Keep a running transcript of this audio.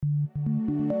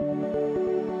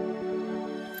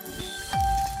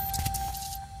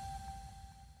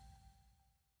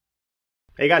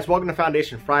Hey guys, welcome to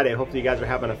Foundation Friday. Hopefully you guys are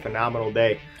having a phenomenal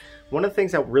day. One of the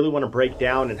things I really want to break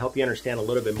down and help you understand a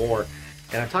little bit more,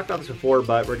 and I've talked about this before,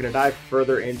 but we're going to dive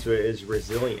further into it, is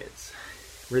resilience.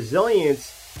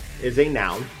 Resilience is a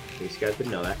noun, in case you guys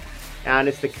didn't know that, and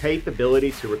it's the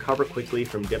capability to recover quickly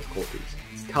from difficulties.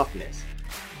 It's toughness.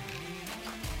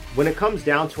 When it comes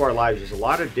down to our lives, there's a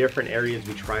lot of different areas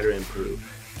we try to improve.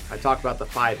 I talked about the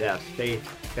 5 F's: faith,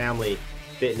 family,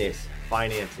 fitness,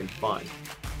 finance, and fun.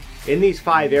 In these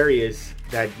 5 areas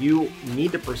that you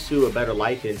need to pursue a better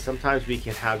life in, sometimes we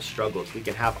can have struggles. We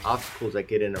can have obstacles that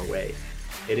get in our way.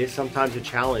 It is sometimes a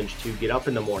challenge to get up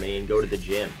in the morning and go to the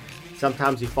gym.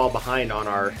 Sometimes we fall behind on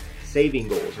our saving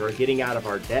goals or getting out of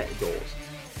our debt goals.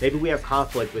 Maybe we have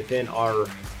conflict within our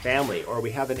family, or we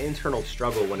have an internal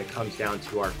struggle when it comes down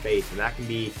to our faith, and that can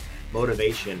be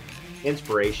motivation,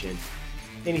 inspiration,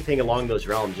 anything along those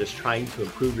realms, just trying to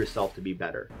improve yourself to be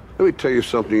better. Let me tell you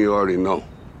something you already know.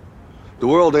 The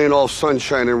world ain't all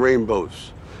sunshine and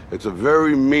rainbows. It's a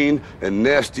very mean and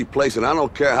nasty place, and I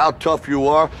don't care how tough you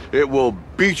are, it will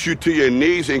beat you to your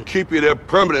knees and keep you there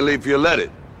permanently if you let it.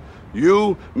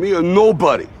 You, me, or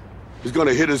nobody is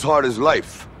gonna hit as hard as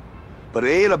life. But it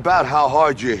ain't about how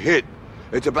hard you hit.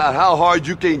 It's about how hard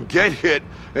you can get hit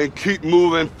and keep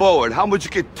moving forward. How much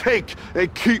you can take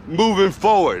and keep moving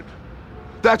forward.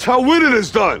 That's how winning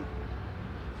is done.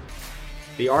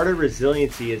 The art of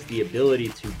resiliency is the ability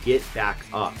to get back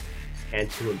up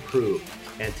and to improve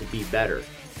and to be better.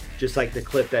 Just like the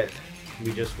clip that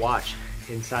we just watched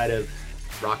inside of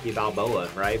Rocky Balboa,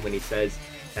 right? When he says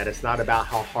that it's not about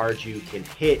how hard you can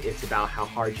hit, it's about how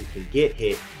hard you can get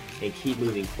hit and keep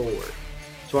moving forward.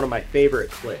 It's one of my favorite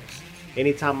clips.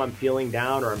 Anytime I'm feeling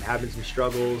down or I'm having some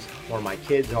struggles or my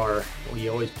kids are, we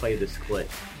always play this clip.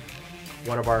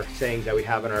 One of our sayings that we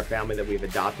have in our family that we've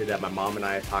adopted, that my mom and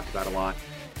I have talked about a lot.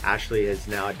 Ashley has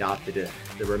now adopted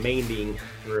the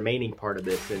remaining part of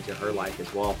this into her life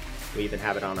as well. We even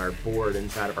have it on our board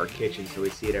inside of our kitchen, so we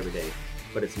see it every day.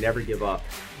 But it's never give up,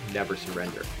 never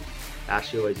surrender.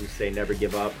 Ashley always used to say never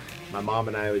give up. My mom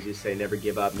and I always used to say never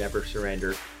give up, never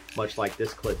surrender. Much like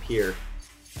this clip here.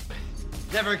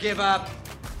 Never give up,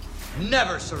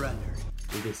 never surrender.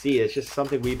 You can see it's just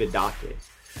something we've adopted.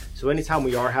 So anytime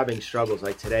we are having struggles,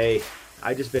 like today,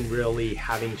 I've just been really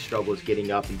having struggles getting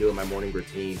up and doing my morning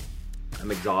routine. I'm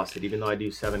exhausted, even though I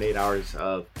do 7-8 hours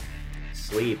of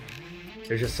sleep.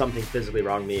 There's just something physically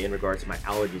wrong with me in regards to my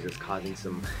allergies that's causing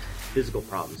some physical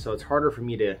problems. So it's harder for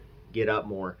me to get up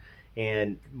more.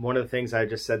 And one of the things I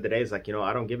just said today is like,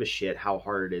 I don't give a shit how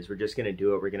hard it is. We're just going to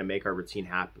do it. We're going to make our routine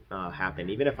happen.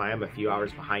 Even if I am a few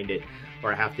hours behind it,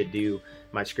 or I have to do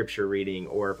my scripture reading,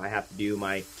 or if I have to do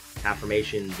my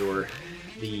affirmations or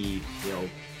the,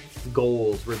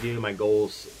 goals, reviewing my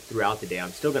goals throughout the day, I'm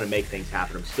still going to make things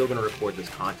happen. I'm still going to record this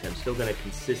content. I'm still going to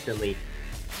consistently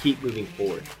keep moving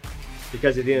forward.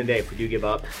 Because at the end of the day, if we do give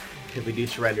up, if we do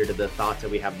surrender to the thoughts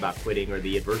that we have about quitting or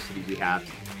the adversities we have,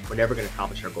 we're never going to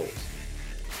accomplish our goals.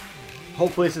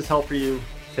 Hopefully this is helpful for you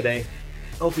today.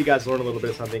 Hopefully you guys learn a little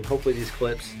bit of something. Hopefully these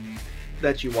clips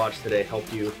that you watched today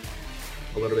help you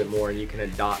a little bit more and you can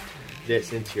adopt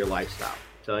this into your lifestyle.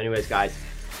 So anyways, guys,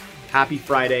 happy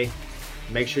Friday.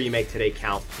 Make sure you make today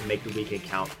count and make the weekend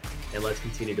count. And let's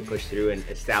continue to push through and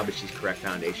establish these correct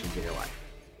foundations in your life.